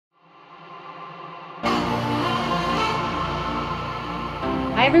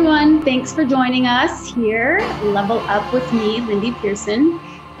Hi, everyone. Thanks for joining us here. Level Up with me, Lindy Pearson.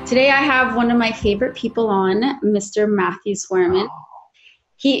 Today, I have one of my favorite people on, Mr. Matthew Swearman.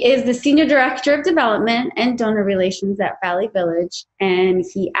 He is the Senior Director of Development and Donor Relations at Valley Village, and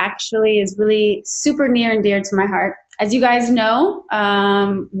he actually is really super near and dear to my heart. As you guys know,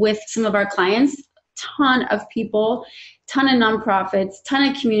 with some of our clients, ton of people, ton of nonprofits, ton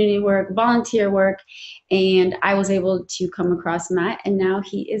of community work, volunteer work, and I was able to come across Matt, and now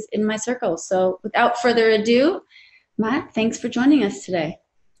he is in my circle. So without further ado, Matt, thanks for joining us today.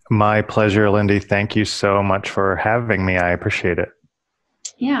 My pleasure, Lindy. Thank you so much for having me. I appreciate it.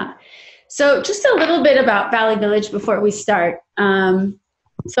 Yeah. So just a little bit about Valley Village before we start.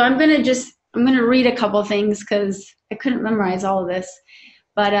 So I'm going to read a couple things because I couldn't memorize all of this.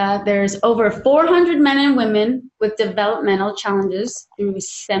 But there's over 400 men and women with developmental challenges through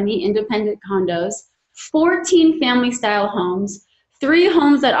semi-independent condos, 14 family-style homes, 3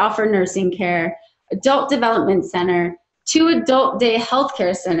 homes that offer nursing care, adult development center, 2 adult day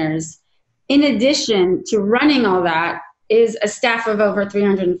healthcare centers. In addition to running all that is a staff of over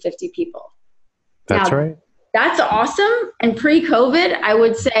 350 people. That's right. That's awesome. And pre-COVID, I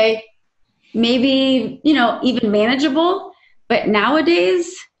would say maybe, even manageable. But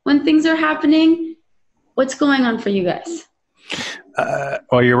nowadays, when things are happening, what's going on for you guys?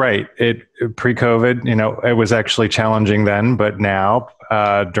 Well, you're right. Pre-COVID, it was actually challenging then, but now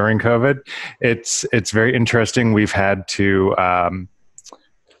during COVID, it's very interesting. We've had to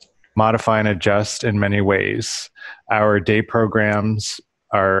modify and adjust in many ways. Our day programs,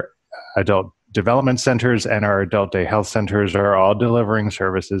 our adult development centers, and our adult day health centers are all delivering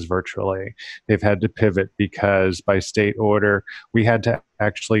services virtually. They've had to pivot because by state order, we had to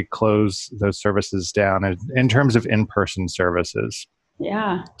actually close those services down in terms of in-person services.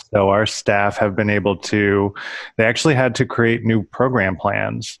 Yeah. So our staff have been able to, they actually had to create new program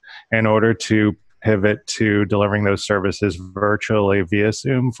plans in order to pivot to delivering those services virtually via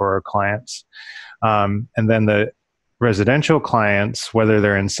Zoom for our clients. And then the residential clients, whether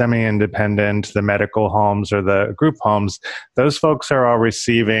they're in semi-independent, the medical homes, or the group homes, those folks are all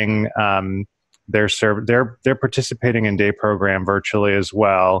receiving they're participating in day program virtually as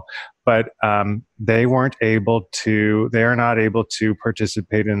well, but they are not able to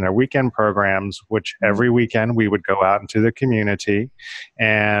participate in their weekend programs, which every weekend we would go out into the community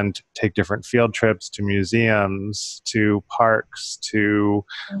and take different field trips to museums, to parks, to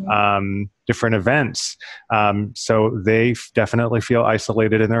different events. So they definitely feel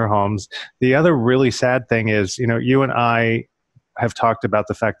isolated in their homes. The other really sad thing is, you and I have talked about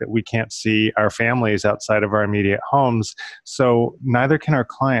the fact that we can't see our families outside of our immediate homes. So neither can our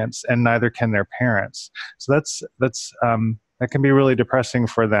clients and neither can their parents. So that can be really depressing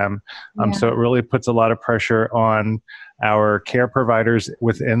for them. Yeah. So it really puts a lot of pressure on our care providers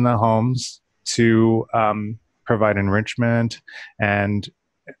within the homes to provide enrichment and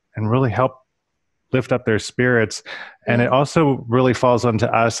really help lift up their spirits. And it also really falls onto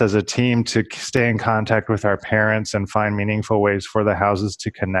us as a team to stay in contact with our parents and find meaningful ways for the houses to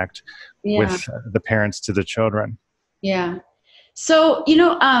connect with the parents to the children. Yeah. So,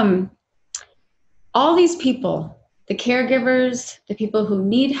 all these people, the caregivers, the people who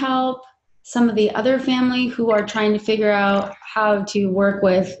need help, some of the other family who are trying to figure out how to work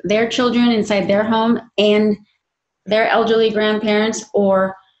with their children inside their home and their elderly grandparents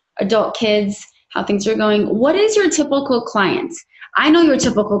or adult kids, how things are going. What is your typical client? I know your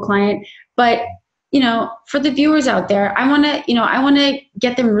typical client, but for the viewers out there, I want to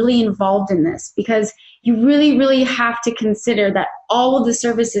get them really involved in this, because you really, really have to consider that all of the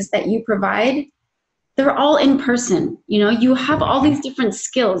services that you provide, they're all in person. You have all these different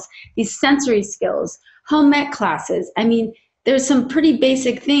skills, these sensory skills, home ec classes. I mean, there's some pretty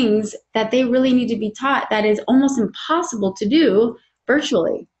basic things that they really need to be taught that is almost impossible to do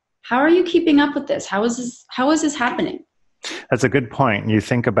virtually. How are you keeping up with this? How is this happening? That's a good point. You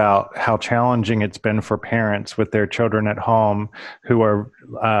think about how challenging it's been for parents with their children at home who are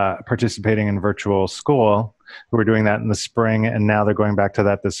participating in virtual school, who were doing that in the spring, and now they're going back to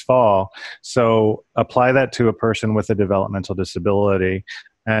that this fall. So apply that to a person with a developmental disability,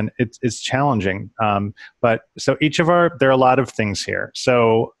 and it's challenging. But so there are a lot of things here.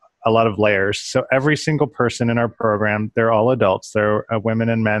 So a lot of layers. So every single person in our program, they're all adults. They're women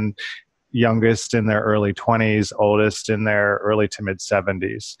and men, youngest in their early 20s, oldest in their early to mid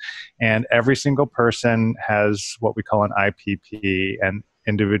 70s. And every single person has what we call an IPP, an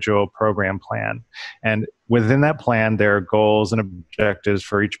individual program plan. And within that plan, there are goals and objectives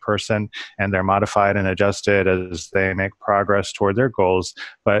for each person, and they're modified and adjusted as they make progress toward their goals.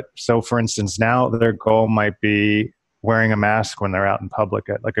 But so for instance, now their goal might be wearing a mask when they're out in public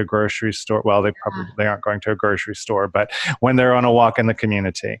at like a grocery store. Well, they aren't going to a grocery store, but when they're on a walk in the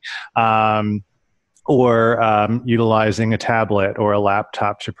community. Or utilizing a tablet or a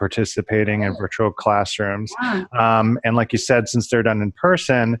laptop to participating in virtual classrooms. And like you said, since they're done in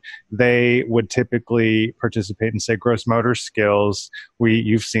person, they would typically participate in, say, gross motor skills.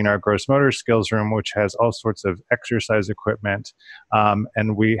 You've seen our gross motor skills room, which has all sorts of exercise equipment,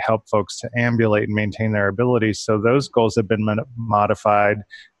 and we help folks to ambulate and maintain their abilities. So those goals have been modified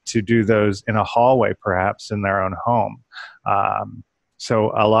to do those in a hallway, perhaps in their own home.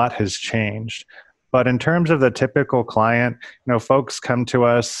 So a lot has changed. But in terms of the typical client, folks come to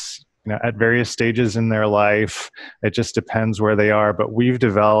us, at various stages in their life. It just depends where they are. But we've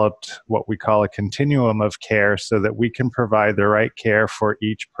developed what we call a continuum of care so that we can provide the right care for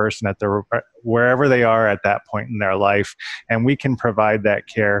each person wherever they are at that point in their life. And we can provide that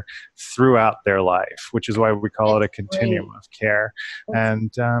care throughout their life, which is why we call it a continuum of care.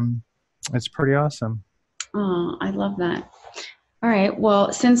 And it's pretty awesome. Oh, I love that. All right.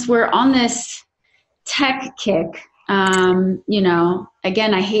 Well, since we're on this tech kick,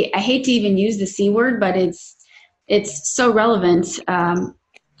 again, I hate to even use the C word, but it's so relevant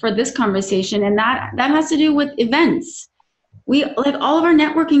for this conversation, and that has to do with events. We like all of our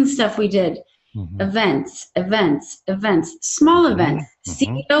networking stuff we did, events, small events,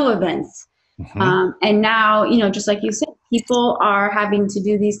 CEO events, and now just like you said, people are having to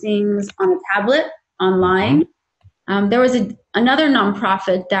do these things on a tablet, online. There was another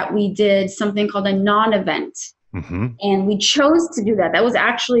nonprofit that we did something called a non-event. And we chose to do that. That was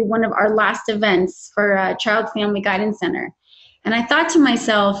actually one of our last events for Child Family Guidance Center. And I thought to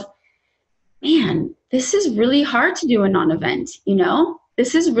myself, man, this is really hard to do a non-event,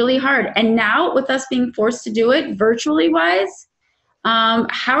 This is really hard. And now with us being forced to do it virtually wise,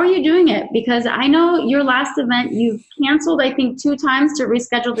 how are you doing it? Because I know your last event, you've canceled, I think, 2 times to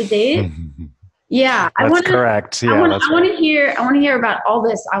reschedule the date. Yeah, that's correct. Yeah, I want to hear about all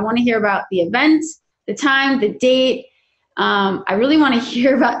this. I want to hear about the event, the time, the date. I really want to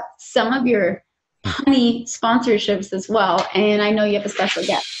hear about some of your honey sponsorships as well. And I know you have a special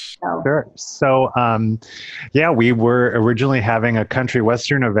guest. So. Sure. So, we were originally having a country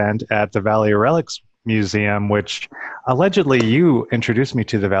western event at the Valley Relics Museum, which allegedly you introduced me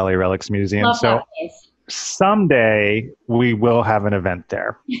to the Valley Relics Museum. Love so. That place. Someday we will have an event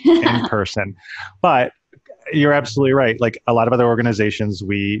there in person. But you're absolutely right. Like a lot of other organizations,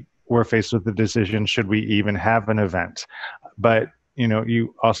 we were faced with the decision, should we even have an event? But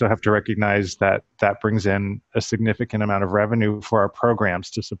you also have to recognize that brings in a significant amount of revenue for our programs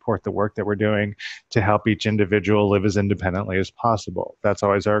to support the work that we're doing to help each individual live as independently as possible. That's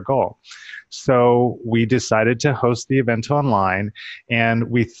always our goal. So we decided to host the event online, and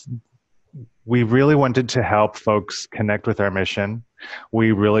we really wanted to help folks connect with our mission.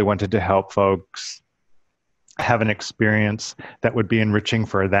 We really wanted to help folks have an experience that would be enriching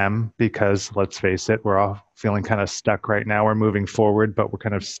for them, because let's face it, we're all feeling kind of stuck right now. We're moving forward, but we're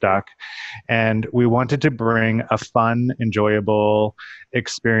kind of stuck. And we wanted to bring a fun, enjoyable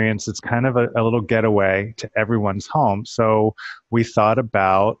experience that's kind of a little getaway to everyone's home. So we thought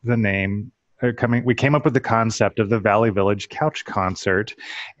about the name. We came up with the concept of the Valley Village Couch Concert.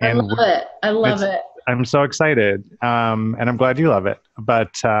 And I love it. I'm so excited, and I'm glad you love it.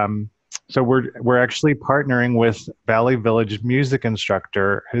 But so we're actually partnering with Valley Village music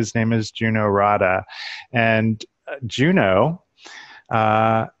instructor. His name is Juno Rada, and Juno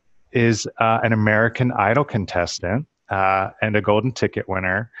is an American Idol contestant and a golden ticket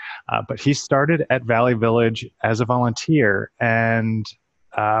winner. But he started at Valley Village as a volunteer, and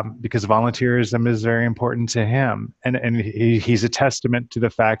because volunteerism is very important to him. And he's a testament to the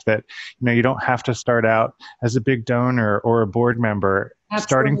fact that, you don't have to start out as a big donor or a board member. Absolutely.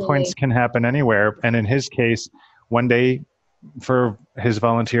 Starting points can happen anywhere. And in his case, one day for his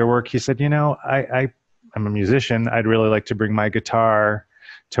volunteer work, he said, I'm a musician. I'd really like to bring my guitar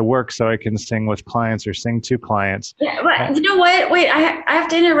to work so I can sing with clients or sing to clients. Yeah, but you know what? Wait, I have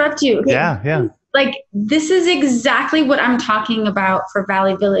to interrupt you. Okay? Yeah. Like, this is exactly what I'm talking about for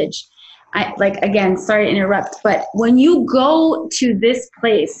Valley Village. Again, sorry to interrupt, but when you go to this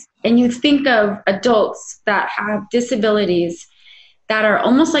place and you think of adults that have disabilities that are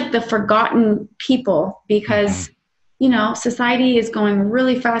almost like the forgotten people, because, society is going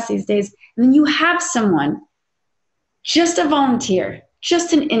really fast these days. And then you have someone, just a volunteer,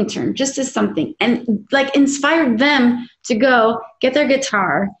 just an intern, just as something, and inspire them to go get their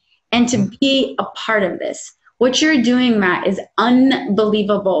guitar and to be a part of this. What you're doing, Matt, is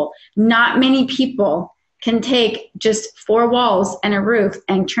unbelievable. Not many people can take just 4 walls and a roof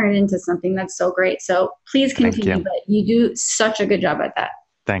and turn it into something that's so great. So please continue, but you do such a good job at that.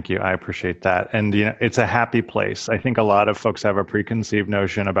 Thank you. I appreciate that. And it's a happy place. I think a lot of folks have a preconceived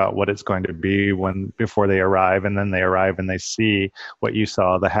notion about what it's going to be before they arrive, and then they arrive and they see what you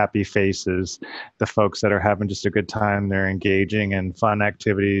saw, the happy faces, the folks that are having just a good time. They're engaging in fun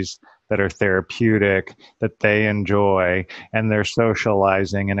activities that are therapeutic, that they enjoy, and they're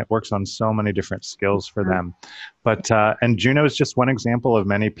socializing, and it works on so many different skills for them. But and Juno is just one example of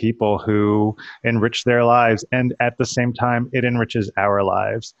many people who enrich their lives, and at the same time, it enriches our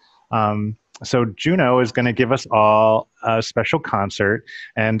lives. So Juno is going to give us all a special concert,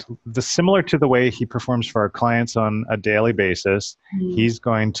 and similar to the way he performs for our clients on a daily basis, he's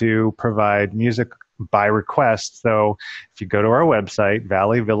going to provide music by request. So if you go to our website,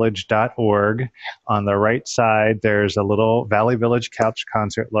 valleyvillage.org, on the right side, there's a little Valley Village Couch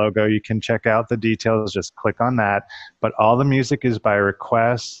Concert logo. You can check out the details, just click on that. But all the music is by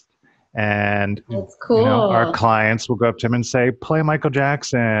request. And that's cool. Our clients will go up to him and say, play Michael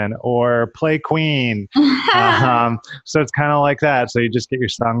Jackson or play Queen. So it's kind of like that. So you just get your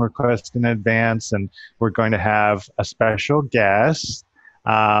song request in advance, and we're going to have a special guest,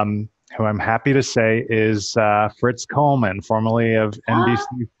 who I'm happy to say is Fritz Coleman, formerly of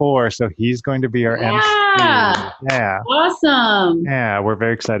NBC4. So he's going to be our MC. Yeah. Awesome. Yeah, we're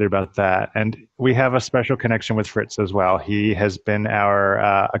very excited about that. And we have a special connection with Fritz as well. He has been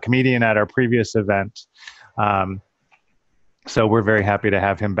a comedian at our previous event. So we're very happy to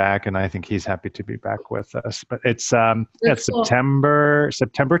have him back, and I think he's happy to be back with us. But it's cool. September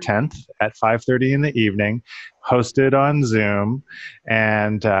 10th at 5:30 in the evening, hosted on Zoom,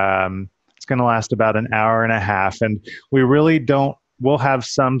 and it's going to last about an hour and a half. And we really we'll have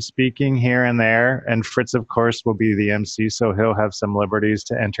some speaking here and there, and Fritz, of course, will be the MC, so he'll have some liberties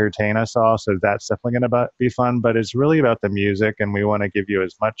to entertain us all. So that's definitely going to be fun. But it's really about the music, and we want to give you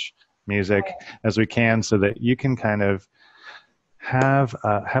as much music as we can so that you can kind of have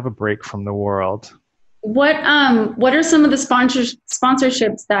a break from the world. What are some of the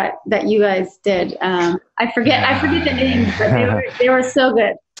sponsorships that you guys did? I forget the names, but they were so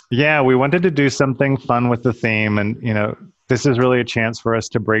good. Yeah, we wanted to do something fun with the theme, and this is really a chance for us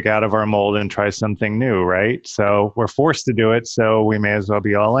to break out of our mold and try something new, right? So we're forced to do it, so we may as well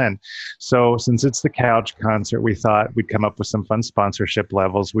be all in. So since it's the couch concert, we thought we'd come up with some fun sponsorship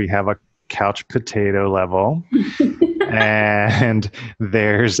levels. We have a couch potato level, and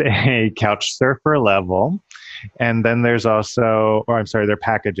there's a couch surfer level, and then there's also, they're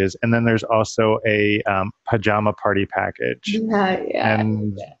packages, and then there's also a pajama party package.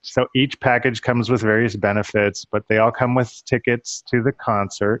 So each package comes with various benefits, but they all come with tickets to the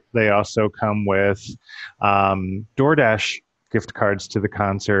concert. They also come with DoorDash gift cards to the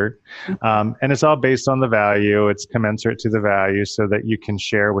concert. And it's all based on the value. It's commensurate to the value so that you can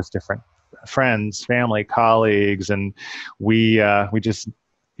share with different friends, family, colleagues. And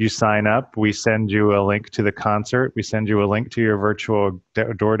you sign up, we send you a link to the concert, we send you a link to your virtual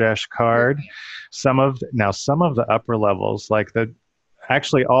DoorDash card. Some of the upper levels,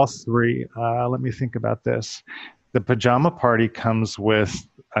 actually all three, let me think about this. The pajama party comes with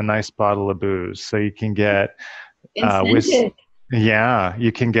a nice bottle of booze. So you can get whiskey. Yeah,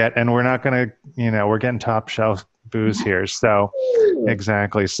 you can get, and we're not going to, we're getting top shelf booze here. So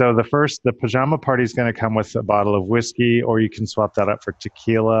exactly. So the pajama party is going to come with a bottle of whiskey, or you can swap that up for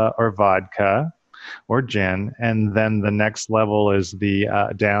tequila or vodka or gin. And then the next level is the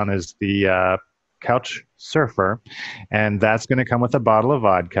couch surfer, and that's going to come with a bottle of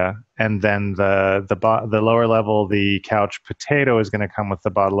vodka. And then the lower level, the couch potato, is going to come with a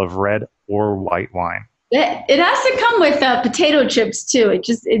bottle of red or white wine. It has to come with potato chips too.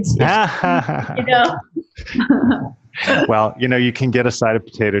 It's Well, you can get a side of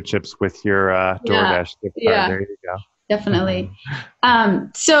potato chips with your DoorDash gift card. Yeah. There you go. Definitely.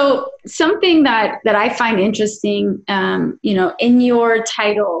 So something that I find interesting, in your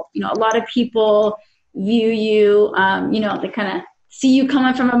title, a lot of people view you, they kind of see you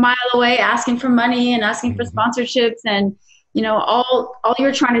coming from a mile away, asking for money and asking for sponsorships, and all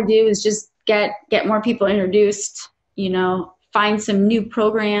you're trying to do is just get more people introduced, find some new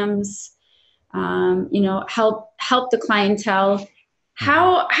programs, help the clientele.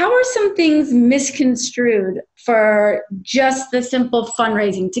 How are some things misconstrued for just the simple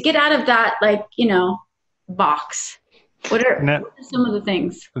fundraising to get out of that, box? What are some of the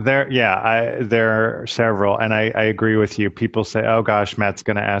things? There are several, and I agree with you. People say, "Oh gosh, Matt's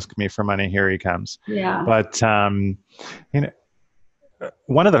going to ask me for money. Here he comes." Yeah. But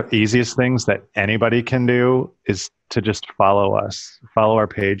one of the easiest things that anybody can do is to just follow us, follow our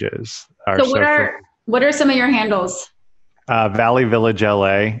pages. What are some of your handles? Valley Village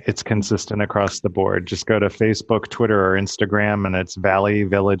LA. It's consistent across the board. Just go to Facebook, Twitter, or Instagram, and it's Valley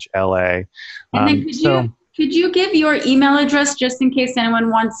Village LA. And then So could you give your email address just in case anyone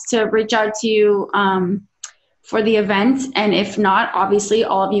wants to reach out to you for the event? And if not, obviously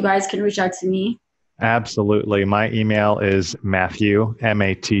all of you guys can reach out to me. absolutely. My email is Matthew,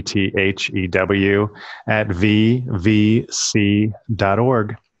 Mattthew, at vvc.org.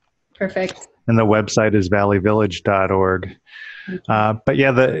 Perfect. And the website is valleyvillage.org. But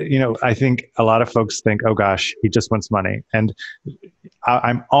yeah, I think a lot of folks think, oh gosh, he just wants money. And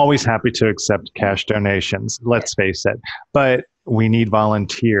I'm always happy to accept cash donations, let's face it. But we need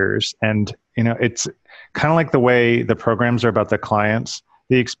volunteers. And, it's kind of like the way the programs are about the clients.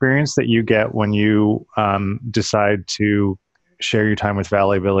 The experience that you get when you decide to share your time with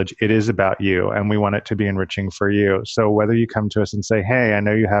Valley Village, it is about you, and we want it to be enriching for you. So whether you come to us and say, hey, I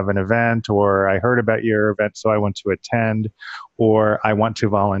know you have an event, or I heard about your event, so I want to attend, or I want to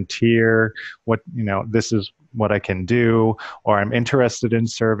volunteer, this is what I can do, or I'm interested in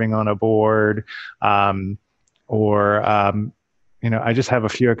serving on a board, I just have a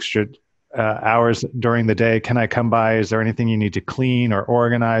few extra hours during the day. Can I come by? Is there anything you need to clean or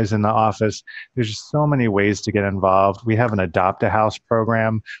organize in the office? There's just so many ways to get involved. We have an Adopt a House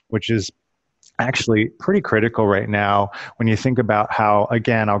program, which is actually pretty critical right now when you think about how,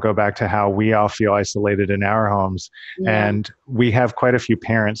 again, I'll go back to how we all feel isolated in our homes. Yeah. And we have quite a few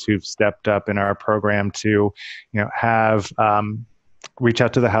parents who've stepped up in our program to, have reach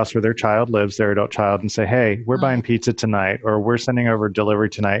out to the house where their child lives, their adult child, and say, hey, we're buying pizza tonight, or we're sending over delivery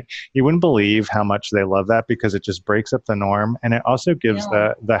tonight. You wouldn't believe how much they love that, because it just breaks up the norm. And it also gives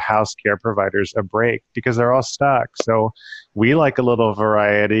the house care providers a break, because they're all stuck. So we like a little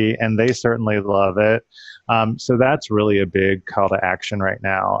variety, and they certainly love it. So that's really a big call to action right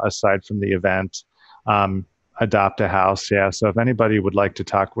now, aside from the event. Adopt a House. Yeah. So if anybody would like to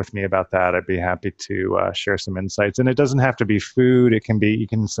talk with me about that, I'd be happy to share some insights. And it doesn't have to be food. It can be, you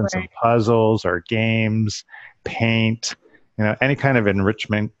can send some puzzles or games, paint, any kind of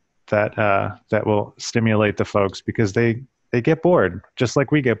enrichment that will stimulate the folks, because they get bored just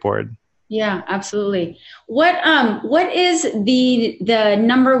like we get bored. Yeah, absolutely. What is the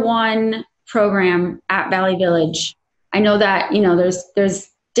number one program at Valley Village? I know that, there's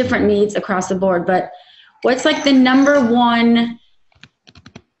different needs across the board, but what's like the number one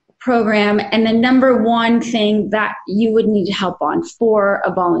program and the number one thing that you would need help on for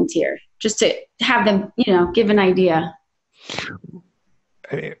a volunteer, just to have them, give an idea?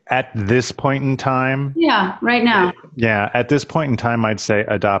 At this point in time? Yeah, right now. Yeah, at this point in time, I'd say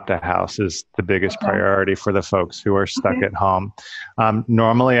Adopt a House is the biggest priority for the folks who are stuck at home.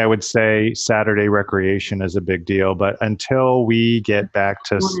 Normally, I would say Saturday recreation is a big deal, but until we get back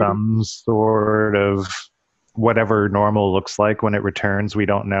to some sort of whatever normal looks like when it returns, we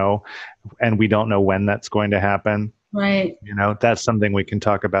don't know. And we don't know when that's going to happen. Right. That's something we can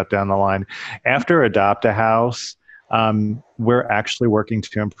talk about down the line. After Adopt a House, we're actually working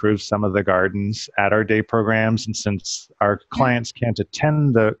to improve some of the gardens at our day programs. And since our clients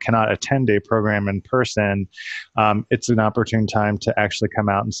cannot attend day program in person, it's an opportune time to actually come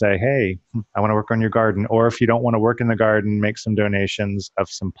out and say, hey, I want to work on your garden. Or if you don't want to work in the garden, make some donations of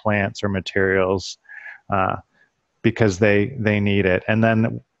some plants or materials, because they need it. And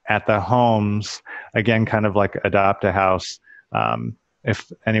then at the homes, again, kind of like Adopt a House, if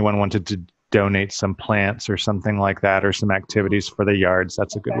anyone wanted to donate some plants or something like that, or some activities for the yards,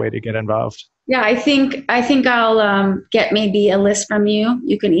 that's a good way to get involved. Yeah, I think I'll get maybe a list from you.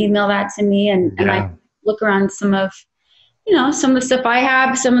 You can email that to me, and I look around some of some of the stuff I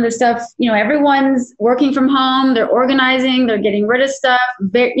have, some of the stuff, everyone's working from home, they're organizing, they're getting rid of stuff,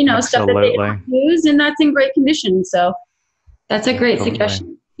 stuff that they don't use, and that's in great condition. So that's a great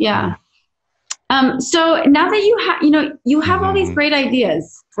suggestion. Yeah. So now that you have all these great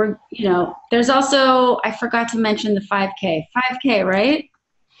ideas for, there's also, I forgot to mention the 5K, right?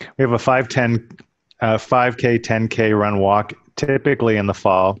 We have a 5K, 10K run walk, typically in the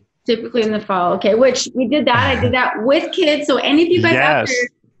fall. Okay, which we did that. I did that with kids. So any of you guys out there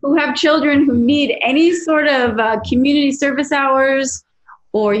who have children who need any sort of community service hours,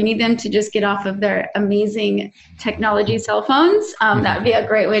 or you need them to just get off of their amazing technology cell phones, that would be a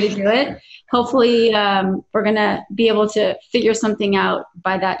great way to do it. Hopefully, we're going to be able to figure something out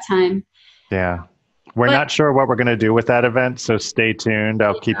by that time. Yeah. We're not sure what we're going to do with that event, so stay tuned.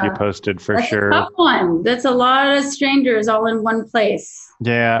 I'll keep you posted for sure. That's a tough one. That's a lot of strangers all in one place.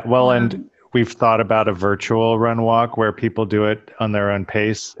 Yeah, well, and we've thought about a virtual run walk where people do it on their own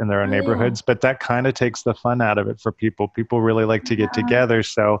pace in their own neighborhoods, but that kind of takes the fun out of it for people. People really like to get together.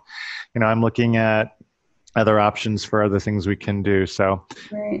 So, I'm looking at other options for other things we can do. So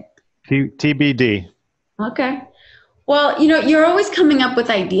Right. TBD. Okay. Well, you're always coming up with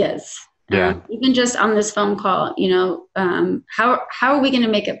ideas. Yeah. Even just on this phone call, how are we going to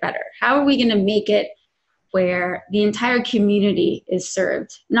make it better? How are we going to make it where the entire community is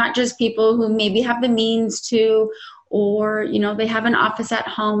served, not just people who maybe have the means to, or, they have an office at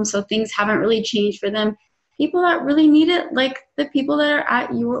home, so things haven't really changed for them. People that really need it, like the people that are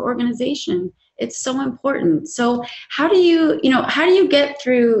at your organization. It's so important. So how do you get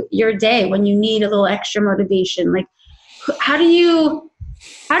through your day when you need a little extra motivation? Like, how do you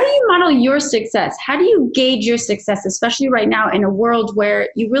model your success? How do you gauge your success, especially right now in a world where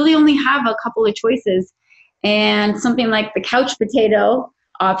you really only have a couple of choices, and something like the couch potato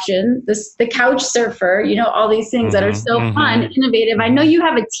option, the couch surfer, all these things that are Mm-hmm, so fun, mm-hmm, innovative. I know mm-hmm. you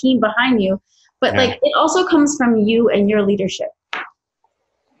have a team behind you, but Yeah. like it also comes from you and your leadership.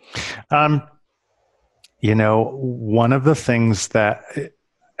 Um, one of the things that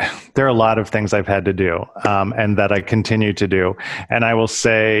there are a lot of things I've had to do, and that I continue to do. And I will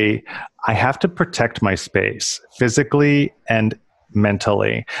say I have to protect my space physically and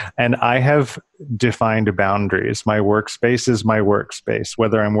mentally. And I have defined boundaries. My workspace is my workspace,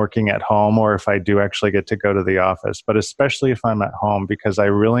 whether I'm working at home or if I do actually get to go to the office, but especially if I'm at home, because I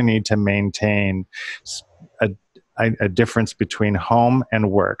really need to maintain a, a difference between home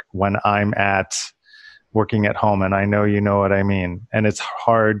and work when I'm working at home. And I know you know what I mean. And it's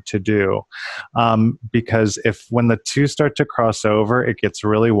hard to do, because when the two start to cross over, it gets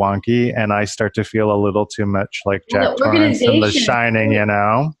really wonky, and I start to feel a little too much like Well, Jack the Torrance in The organization. Shining,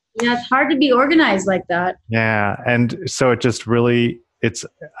 Yeah, it's hard to be organized like that. Yeah. And so it just really,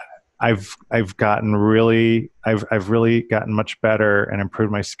 I've gotten really, I've really gotten much better and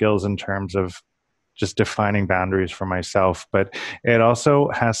improved my skills in terms of just defining boundaries for myself. But it also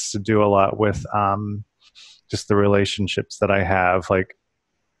has to do a lot with, just the relationships that I have, like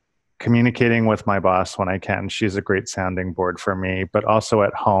communicating with my boss when I can. She's a great sounding board for me, but also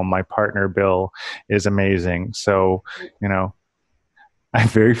at home, my partner, Bill, is amazing. So, I'm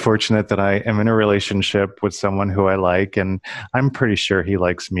very fortunate that I am in a relationship with someone who I like, and I'm pretty sure he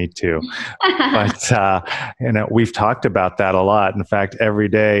likes me too. But, we've talked about that a lot. In fact, every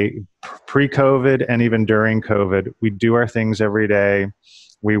day, pre-COVID and even during COVID, we do our things every day.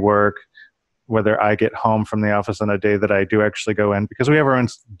 We work, whether I get home from the office on a day that I do actually go in, because we have our own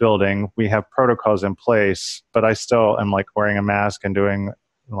building, we have protocols in place, but I still am like wearing a mask and doing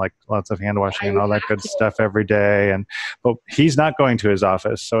like lots of hand washing and all that good stuff every day. But he's not going to his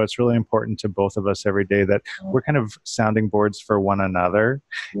office. So it's really important to both of us every day that we're kind of sounding boards for one another.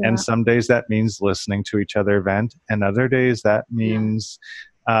 Yeah. And some days that means listening to each other vent, and other days that means,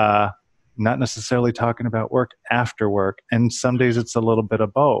 not necessarily talking about work after work. And some days it's a little bit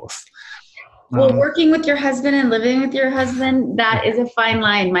of both. Well, working with your husband and living with your husband, that is a fine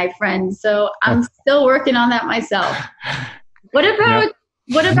line, my friend. So I'm still working on that myself. What about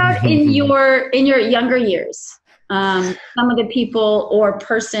in your younger years? Some of the people or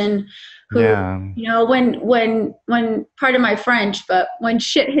person who, when pardon my French, but when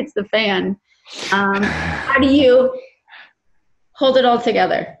shit hits the fan, how do you hold it all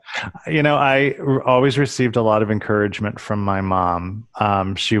together? I always received a lot of encouragement from my mom.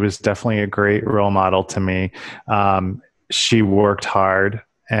 She was definitely a great role model to me. She worked hard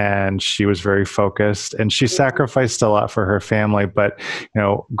and she was very focused, and she sacrificed a lot for her family. But,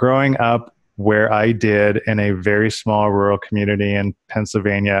 growing up where I did in a very small rural community in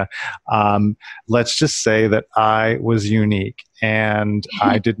Pennsylvania, let's just say that I was unique and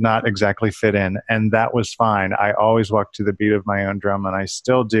I did not exactly fit in, and that was fine. I always walked to the beat of my own drum, and I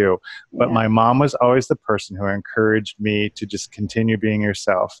still do. But my mom was always the person who encouraged me to just continue being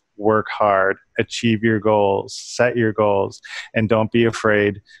yourself, work hard, achieve your goals, set your goals, and don't be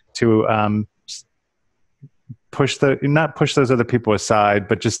afraid to not push those other people aside,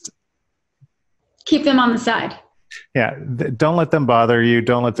 but just keep them on the side. Yeah. Don't let them bother you.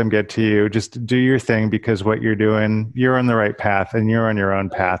 Don't let them get to you. Just do your thing, because what you're doing, you're on the right path and you're on your own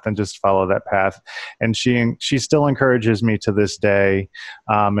path, and just follow that path. And she still encourages me to this day.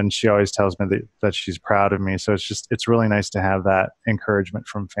 And she always tells me that she's proud of me. So it's really nice to have that encouragement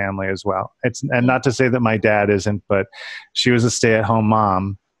from family as well. And not to say that my dad isn't, but she was a stay-at-home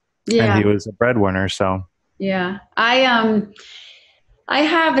mom and he was a breadwinner. So yeah, I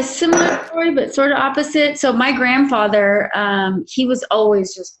have a similar story, but sort of opposite. So my grandfather, he was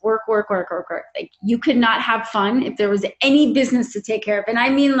always just work, work, work, work, work. Like you could not have fun if there was any business to take care of. And I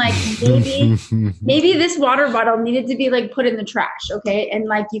mean, like maybe this water bottle needed to be like put in the trash, okay? And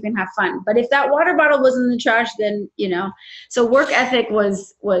like you can have fun. But if that water bottle was in the trash, then So work ethic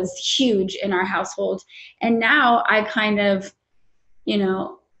was huge in our household. And now I kind of,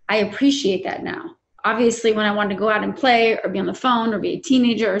 I appreciate that now. Obviously, when I wanted to go out and play or be on the phone or be a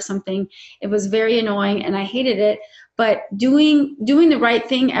teenager or something, it was very annoying and I hated it. But doing the right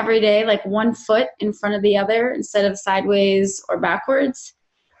thing every day, like one foot in front of the other instead of sideways or backwards,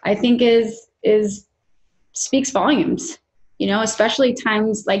 I think is speaks volumes. Especially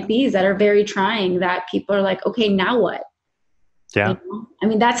times like these that are very trying, that people are like, okay, now what? Yeah. I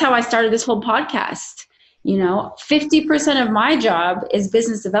mean, that's how I started this whole podcast. 50% of my job is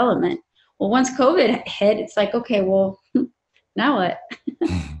business development. Well, once COVID hit, it's like, okay, well, now what?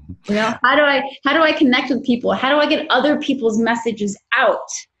 How do I connect with people? How do I get other people's messages out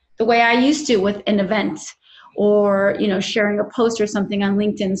the way I used to with an event or, sharing a post or something on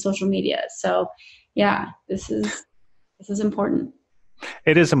LinkedIn, social media. So yeah, this is important.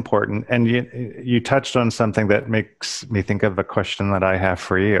 It is important. And you touched on something that makes me think of a question that I have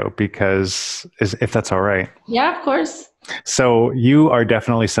for you, because if that's all right. Yeah, of course. So you are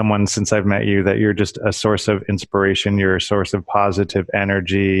definitely someone, since I've met you, that you're just a source of inspiration. You're a source of positive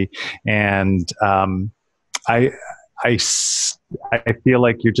energy. And I feel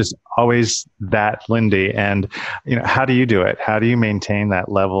like you're just always that Lindy. And, how do you do it? How do you maintain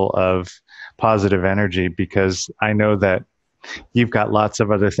that level of positive energy? Because I know that you've got lots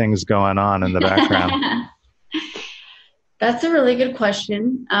of other things going on in the background. That's a really good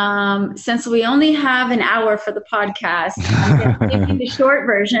question. Since we only have an hour for the podcast, I'm going to give you the short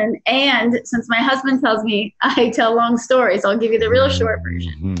version. And since my husband tells me I tell long stories, I'll give you the real short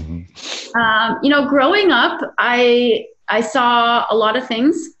version. Growing up, I saw a lot of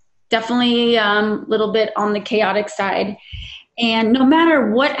things, definitely a little bit on the chaotic side. And no matter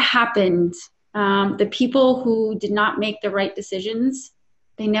what happened, the people who did not make the right decisions,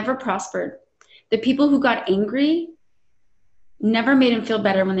 they never prospered. The people who got angry never made them feel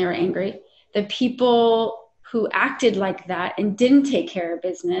better when they were angry. The people who acted like that and didn't take care of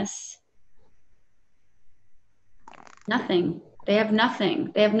business, nothing. They have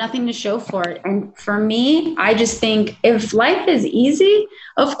nothing. They have nothing to show for it. And for me, I just think if life is easy,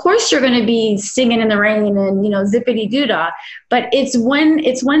 of course you're going to be singing in the rain and, zippity doo-dah. But it's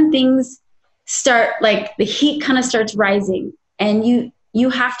when things start, like the heat kind of starts rising and you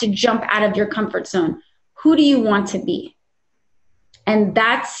have to jump out of your comfort zone. Who do you want to be? And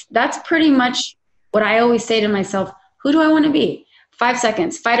that's pretty much what I always say to myself. Who do I want to be? 5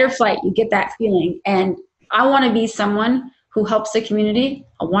 seconds, fight or flight. You get that feeling. And I want to be someone who helps the community.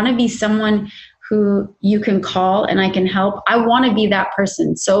 I want to be someone who you can call and I can help. I want to be that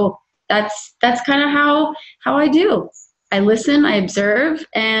person. So that's kind of how I do. I listen, I observe,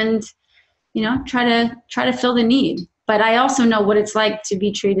 and try to fill the need. But I also know what it's like to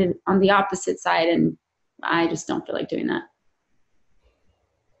be treated on the opposite side, and I just don't feel like doing that.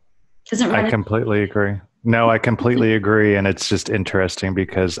 I completely agree. No, I completely agree. And it's just interesting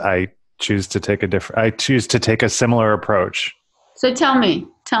because I choose to take a similar approach. So tell me,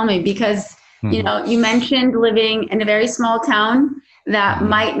 because, you mentioned living in a very small town that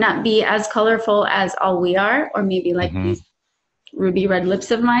might not be as colorful as all we are, or maybe like these ruby red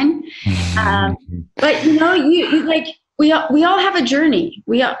lips of mine. But, you like, we all have a journey.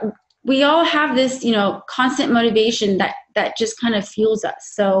 We all have this, constant motivation that just kind of fuels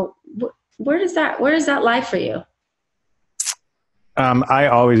us. So where does that lie for you? I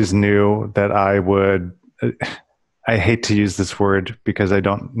always knew that I would, I hate to use this word because I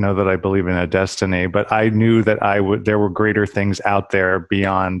don't know that I believe in a destiny, but I knew that there were greater things out there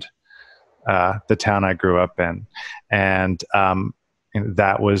beyond the town I grew up in. And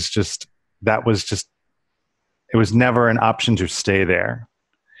that was just, it was never an option to stay there.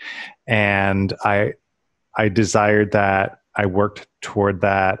 And I desired that. I worked toward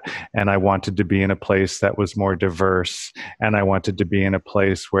that, and I wanted to be in a place that was more diverse, and I wanted to be in a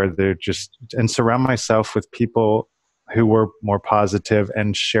place where and surround myself with people who were more positive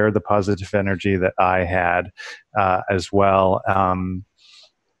and share the positive energy that I had as well.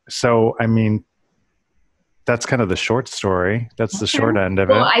 So, I mean, that's kind of the short story. That's the short end of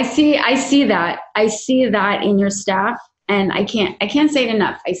it. Well, I see that. I see that in your staff, and I can't say it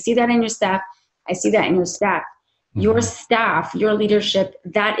enough. I see that in your staff. I see that in your staff. Your staff, your leadership,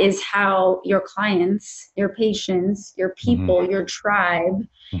 that is how your clients, your patients, your people, your tribe,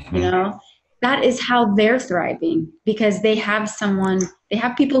 that is how they're thriving, because they have someone They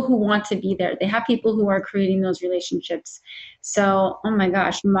have people who want to be there. They have people who are creating those relationships. So, oh my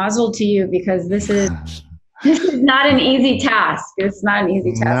gosh, mazel to you, because this is not an easy task. It's not an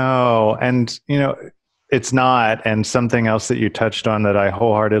easy task. No, and it's not. And something else that you touched on that I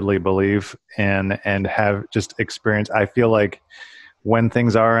wholeheartedly believe in and have just experienced, I feel like when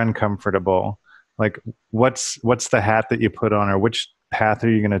things are uncomfortable, like what's the hat that you put on, or which path are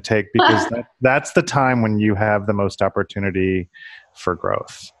you going to take? Because that's the time when you have the most opportunity for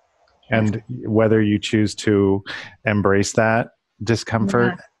growth. And whether you choose to embrace that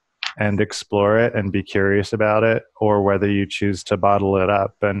discomfort and explore it and be curious about it, or whether you choose to bottle it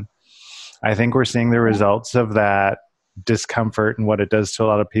up. And I think we're seeing the results of that discomfort and what it does to a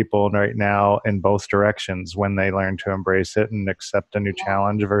lot of people right now in both directions, when they learn to embrace it and accept a new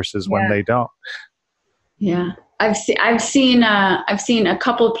challenge versus when they don't. Yeah. I've seen a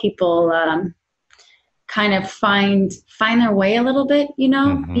couple people kind of find their way a little bit, be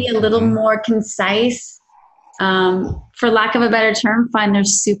a little more concise, for lack of a better term, find their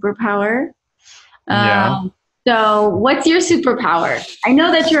superpower. So what's your superpower? I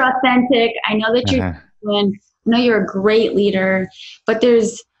know that you're authentic. I know that I know you're a great leader, but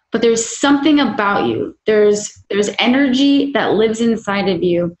there's something about you. There's energy that lives inside of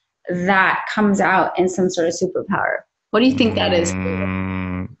you that comes out in some sort of superpower. What do you think that is?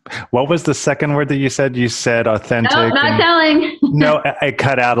 What was the second word that you said? You said authentic. No, not telling. No, I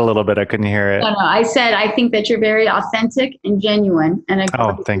cut out a little bit. I couldn't hear it. No, I said I think that you're very authentic and genuine. And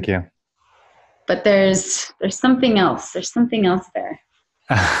thank you. But there's something else. There's something else there.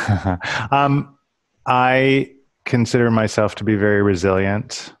 I consider myself to be very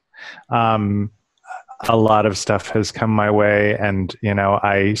resilient. A lot of stuff has come my way, and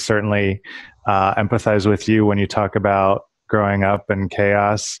I certainly empathize with you when you talk about growing up in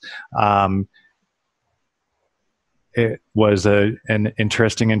chaos. It was an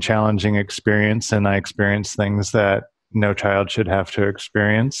interesting and challenging experience, and I experienced things that no child should have to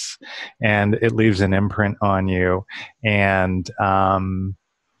experience, and it leaves an imprint on you. And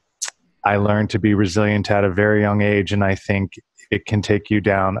I learned to be resilient at a very young age, and I think it can take you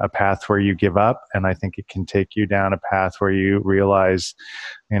down a path where you give up, and I think it can take you down a path where you realize,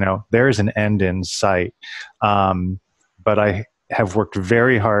 there is an end in sight. But I have worked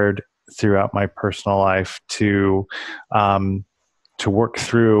very hard throughout my personal life to work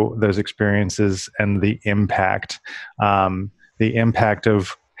through those experiences and the impact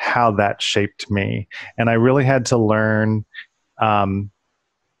of how that shaped me. And I really had to learn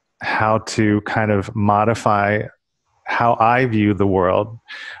how to kind of modify how I view the world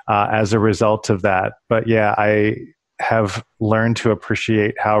as a result of that. But yeah, I have learned to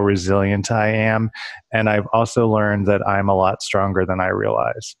appreciate how resilient I am. And I've also learned that I'm a lot stronger than I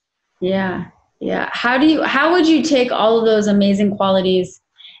realize. Yeah. Yeah. How would you take all of those amazing qualities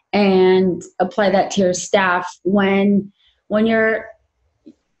and apply that to your staff when you're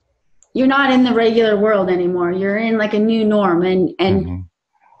not in the regular world anymore? You're in like a new norm, and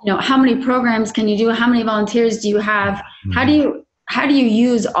how many programs can you do? How many volunteers do you have? How do you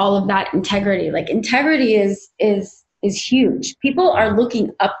use all of that integrity? Like, integrity is huge. People are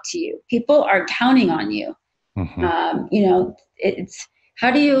looking up to you. People are counting on you. It's how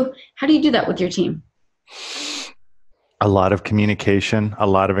do you do that with your team? A lot of communication, a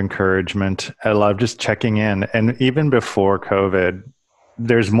lot of encouragement, a lot of just checking in. And even before COVID,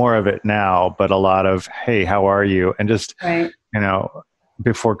 there's more of it now, but a lot of, hey, how are you? And just,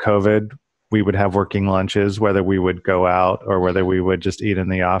 before COVID, we would have working lunches, whether we would go out or whether we would just eat in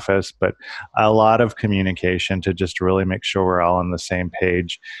the office, but a lot of communication to just really make sure we're all on the same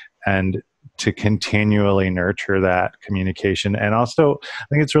page, and to continually nurture that communication. And also, I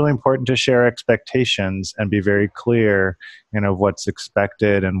think it's really important to share expectations and be very clear, what's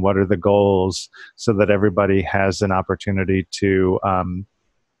expected and what are the goals, so that everybody has an opportunity to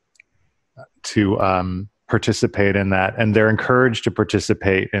participate in that, and they're encouraged to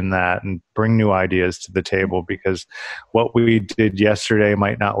participate in that and bring new ideas to the table, because what we did yesterday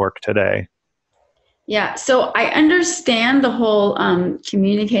might not work today. Yeah. So I understand the whole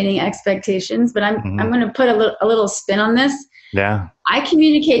communicating expectations, but I'm going to put a little spin on this. Yeah. I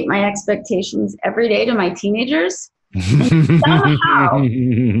communicate my expectations every day to my teenagers. Somehow,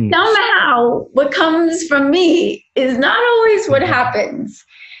 what comes from me is not always what happens.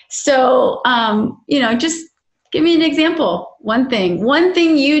 So, just give me an example. One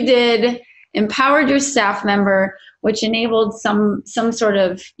thing you did empowered your staff member, which enabled some sort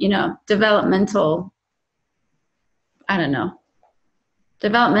of, developmental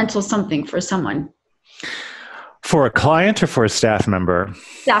something for someone. For a client or for a staff member?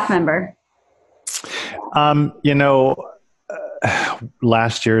 Staff member.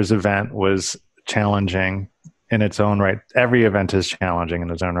 last year's event was challenging in its own right. Every event is challenging in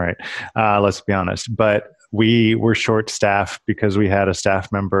its own right. Let's be honest. But we were short staffed because we had a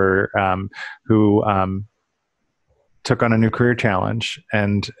staff member who took on a new career challenge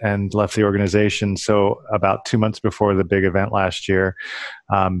and left the organization. So about 2 months before the big event last year,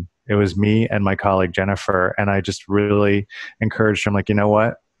 it was me and my colleague Jennifer, and I just really encouraged her. I'm like, you know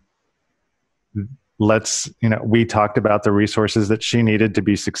what? We talked about the resources that she needed to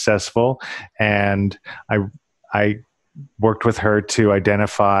be successful, and I worked with her to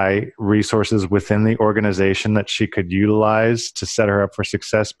identify resources within the organization that she could utilize to set her up for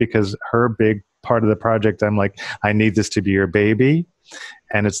success, because her big part of the project, I'm like, I need this to be your baby.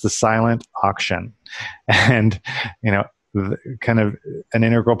 And it's the silent auction. And, kind of an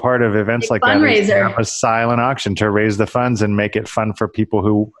integral part of events like that is to have a silent auction to raise the funds and make it fun for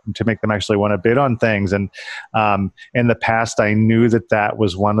people to make them actually want to bid on things. And in the past, I knew that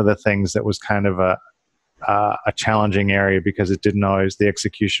was one of the things that was kind of a challenging area, because the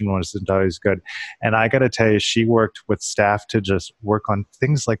execution wasn't always good. And I got to tell you, she worked with staff to just work on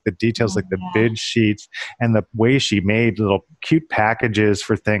things like the details, like the bid sheets, and the way she made little cute packages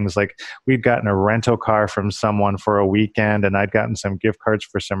for things. Like, we'd gotten a rental car from someone for a weekend, and I'd gotten some gift cards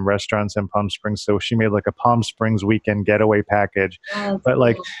for some restaurants in Palm Springs. So she made like a Palm Springs weekend getaway package. But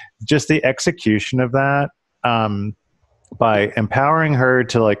like, just the execution of that, by empowering her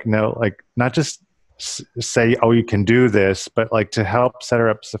to not just say, oh, you can do this, but like to help set her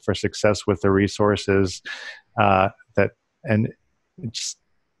up for success with the resources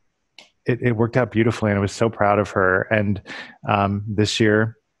it worked out beautifully, and I was so proud of her. And this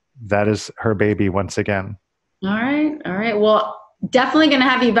year, that is her baby once again. All right. Well, definitely going to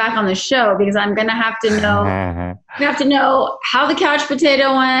have you back on the show, because I'm going to have to know how the couch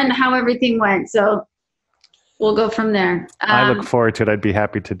potato went, how everything went. So we'll go from there. I look forward to it. I'd be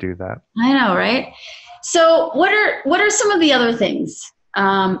happy to do that. I know, right? So what are some of the other things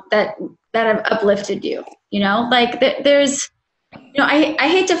that have uplifted you? There's, I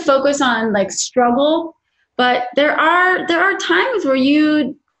hate to focus on like struggle, but there are times where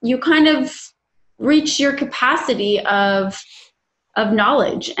you kind of reach your capacity of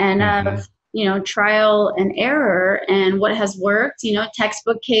knowledge and of trial and error, and what has worked,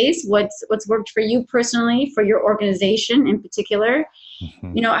 textbook case, what's worked for you personally, for your organization in particular.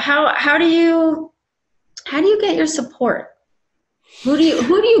 How do you get your support? Who do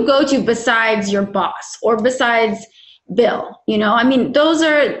you go to besides your boss or besides Bill? Those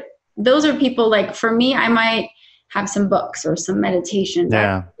are people. Like, for me, I might have some books or some meditation.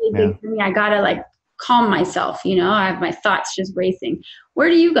 That's really big for me. I gotta calm myself. I have my thoughts just racing. Where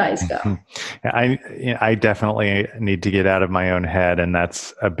do you guys go? I definitely need to get out of my own head, and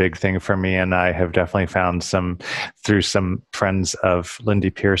that's a big thing for me. And I have definitely found through some friends of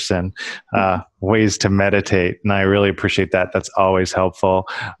Lindy Pearson, ways to meditate, and I really appreciate that. That's always helpful.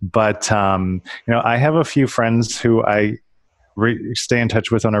 But I have a few friends who I stay in touch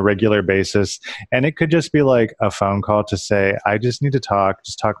with on a regular basis, and it could just be like a phone call to say, I just need to talk,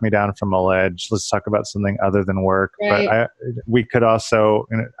 just talk me down from a ledge, let's talk about something other than work. Right. But we could also,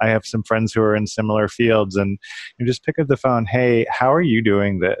 I have some friends who are in similar fields, and you just pick up the phone. Hey, how are you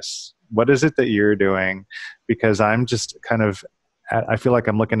doing this? What is it that you're doing? Because I'm just I feel like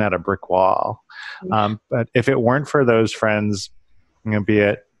I'm looking at a brick wall. But if it weren't for those friends, be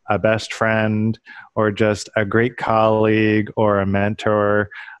it a best friend or just a great colleague or a mentor,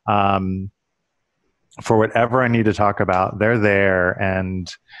 for whatever I need to talk about, they're there.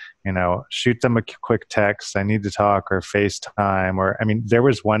 And shoot them a quick text, I need to talk, or FaceTime. Or there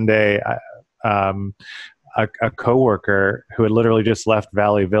was one day a coworker who had literally just left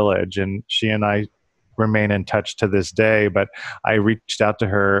Valley Village, and she and I remain in touch to this day. But I reached out to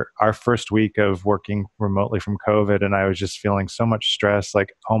her our first week of working remotely from COVID, and I was just feeling so much stress.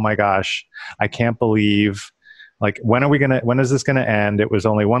 Like, oh my gosh, I can't believe, when is this gonna end? It was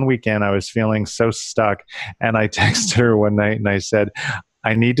only one weekend. I was feeling so stuck, and I texted her one night and I said,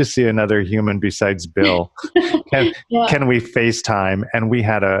 I need to see another human besides Bill. Can we FaceTime? And we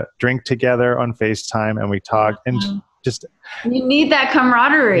had a drink together on FaceTime, and we talked, and just, you need that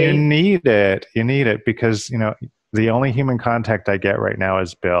camaraderie. You need it because the only human contact I get right now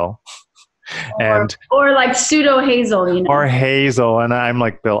is Bill, or like pseudo Hazel, or Hazel, and I'm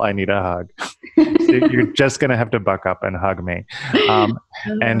like, Bill, I need a hug. You're just gonna have to buck up and hug me.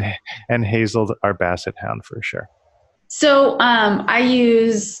 And Hazel, our Basset Hound, for sure. So I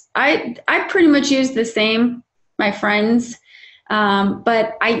pretty much use the same, my friends.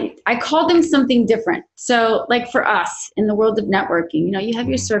 But I call them something different. So like for us in the world of networking, you have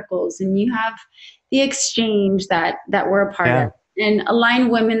your circles, and you have the exchange that we're a part Yeah. of, and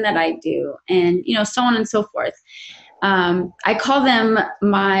aligned women that I do, and so on and so forth. I call them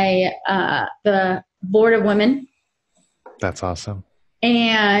the board of women. That's awesome.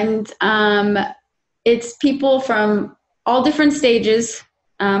 And it's people from all different stages.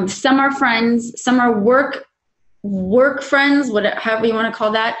 Some are friends, some are work friends, however you want to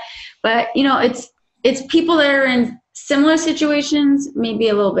call that. But it's people that are in similar situations, maybe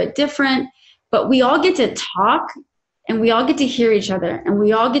a little bit different, but we all get to talk, and we all get to hear each other, and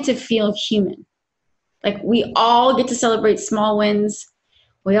we all get to feel human. Like, we all get to celebrate small wins.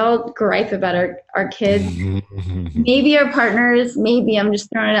 We all gripe about our kids, maybe our partners, maybe, I'm just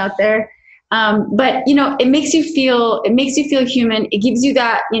throwing it out there. But it makes you feel human. It gives you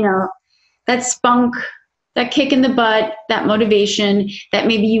that, that spunk, that kick in the butt, that motivation that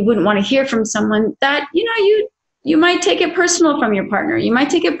maybe you wouldn't want to hear from someone that, you might take it personal from your partner. You might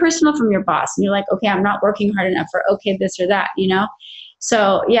take it personal from your boss, and you're like, okay, I'm not working hard enough, or okay, this or that,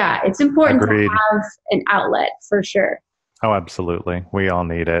 So yeah, it's important Agreed. to have an outlet for sure. Oh, absolutely. We all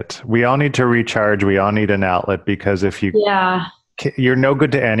need it. We all need to recharge. We all need an outlet, because if you're no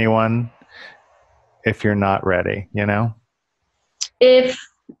good to anyone if you're not ready, If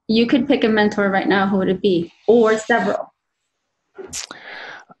you could pick a mentor right now, who would it be? Or several?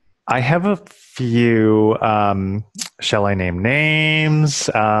 I have a few. Shall I name names?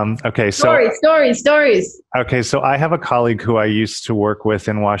 Okay, so Stories. Okay, so I have a colleague who I used to work with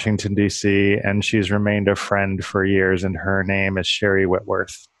in Washington, D.C., and she's remained a friend for years, and her name is Sherry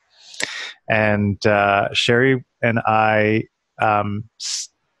Whitworth. And Sherry and I,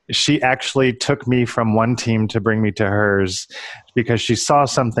 she actually took me from one team to bring me to hers, because she saw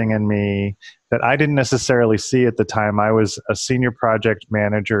something in me that I didn't necessarily see at the time. I was a senior project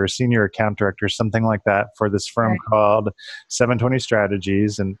manager, or senior account director, something like that, for this firm called 720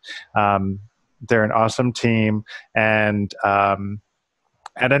 Strategies. And they're an awesome team. And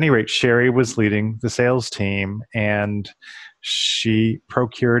at any rate, Sherry was leading the sales team, and she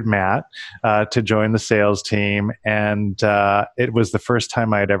procured Matt to join the sales team. And it was the first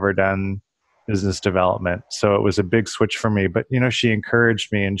time I had ever done business development. So it was a big switch for me. But, she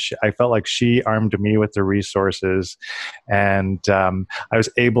encouraged me, and I felt like she armed me with the resources. And I was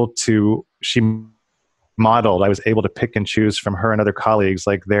able to pick and choose from her and other colleagues,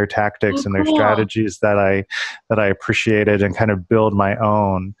 like their tactics and their strategies that I appreciated, and kind of build my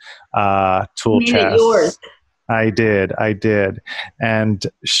own tool chest. Yours. I did. And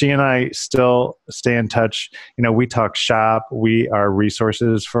she and I still stay in touch. We talk shop. We are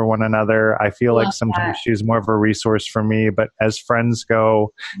resources for one another. I feel like sometimes she's more of a resource for me, but as friends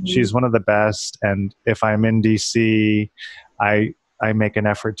go, she's one of the best. And if I'm in DC, I make an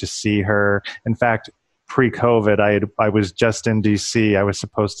effort to see her. In fact, pre-COVID, I was just in DC. I was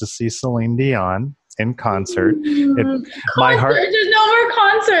supposed to see Celine Dion in concert. My heart, there's no more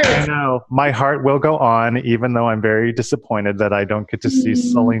concerts. I know. My heart will go on, even though I'm very disappointed that I don't get to see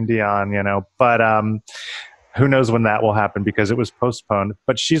Celine Dion, But who knows when that will happen, because it was postponed.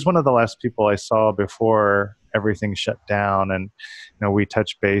 But she's one of the last people I saw before everything shut down. And, we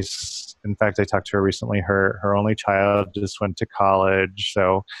touched base. In fact, I talked to her recently. Her only child just went to college.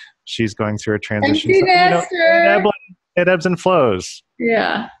 So she's going through a transition. It ebbs and flows.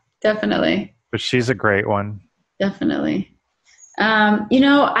 Yeah, definitely. But she's a great one. Definitely. My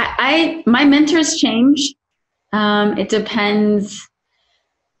mentors change. It depends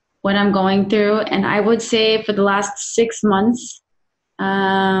what I'm going through. And I would say for the last 6 months,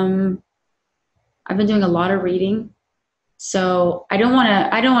 I've been doing a lot of reading. So I don't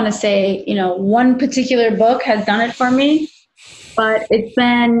want to say, one particular book has done it for me, but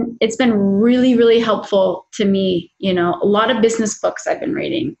it's been really, really helpful to me. A lot of business books I've been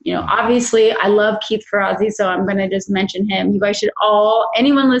reading. Obviously I love Keith Ferrazzi, so I'm going to just mention him. You guys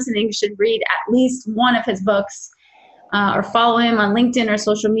anyone listening should read at least one of his books, or follow him on LinkedIn or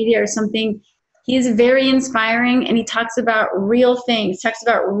social media or something. He is very inspiring, and he talks about real things, talks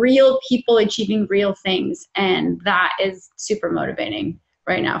about real people achieving real things. And that is super motivating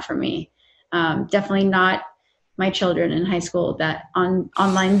right now for me. Definitely not my children in high school that on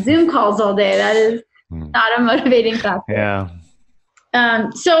online Zoom calls all day. That is not a motivating factor. Yeah.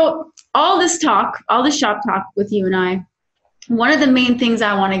 So all this shop talk with you and I, one of the main things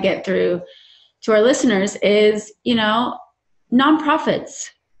I want to get through to our listeners is, nonprofits.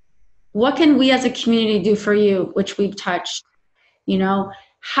 What can we as a community do for you, which we've touched?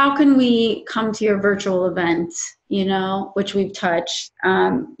 How can we come to your virtual event, which we've touched?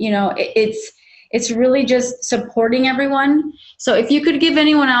 It's really just supporting everyone. So if you could give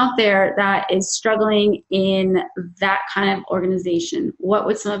anyone out there that is struggling in that kind of organization, what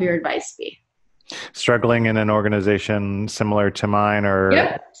would some of your advice be? Struggling in an organization similar to mine, or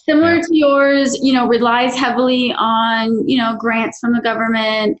Yep. Similar yeah, to yours, relies heavily on, grants from the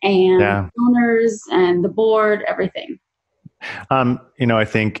government and yeah. donors and the board, everything. I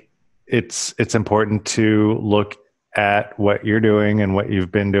think it's important to look at what you're doing and what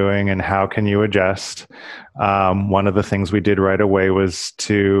you've been doing and how can you adjust. One of the things we did right away was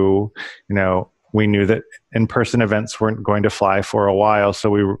to, we knew that in-person events weren't going to fly for a while, so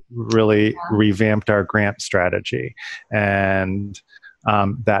we really revamped our grant strategy, and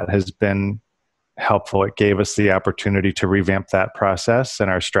that has been helpful. It gave us the opportunity to revamp that process and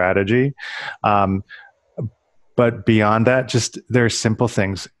our strategy. But beyond that, just there's simple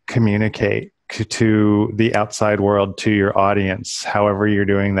things. Communicate to the outside world, to your audience, however you're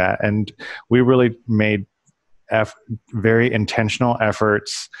doing that. And we really made very intentional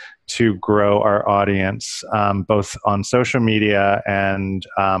efforts to grow our audience, both on social media and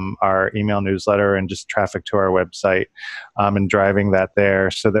our email newsletter and just traffic to our website, and driving that there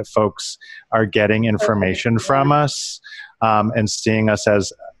so that folks are getting information from us, and seeing us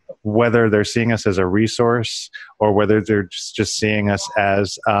as, whether they're seeing us as a resource or whether they're just seeing us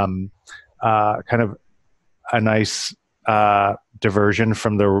as kind of a nice diversion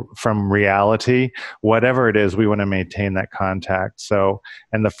from reality. Whatever it is, we want to maintain that contact. So,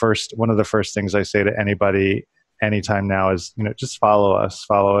 and one of the first things I say to anybody anytime now is, just follow us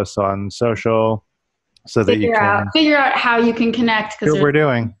on social, so that you can figure out how you can connect, see what we're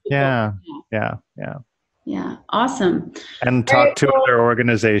doing. Yeah. Yeah. Awesome. And talk to other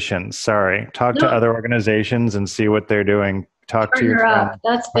organizations. Talk to other organizations and see what they're doing. Talk to your friends.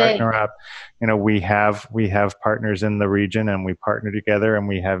 That's partner big. up. We have partners in the region, and we partner together, and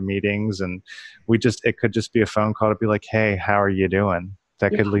we have meetings, and it could just be a phone call to be like, hey, how are you doing?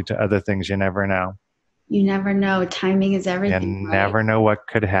 That could lead to other things. You never know. You never know. Timing is everything. You never know what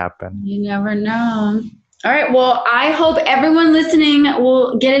could happen. You never know. All right. Well, I hope everyone listening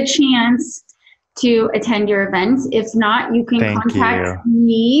will get a chance to attend your events. If not, you can contact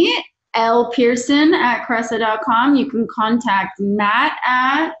me, L. Pearson at Cressa.com. You can contact Matt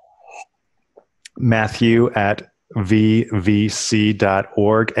at Matthew at vvc.org.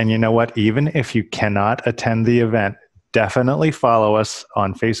 And you know what? Even if you cannot attend the event, definitely follow us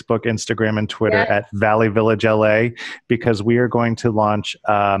on Facebook, Instagram, and Twitter at Valley Village LA, because we are going to launch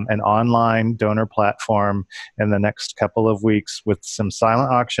an online donor platform in the next couple of weeks with some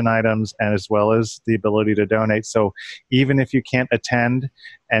silent auction items, and as well as the ability to donate. So even if you can't attend,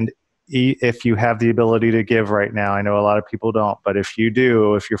 and if you have the ability to give right now, I know a lot of people don't, but if you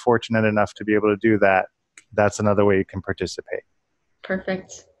do, if you're fortunate enough to be able to do that, that's another way you can participate.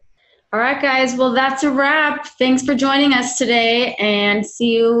 Perfect. All right, guys. Well, that's a wrap. Thanks for joining us today, and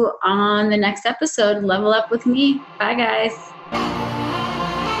see you on the next episode. Level up with me. Bye, guys.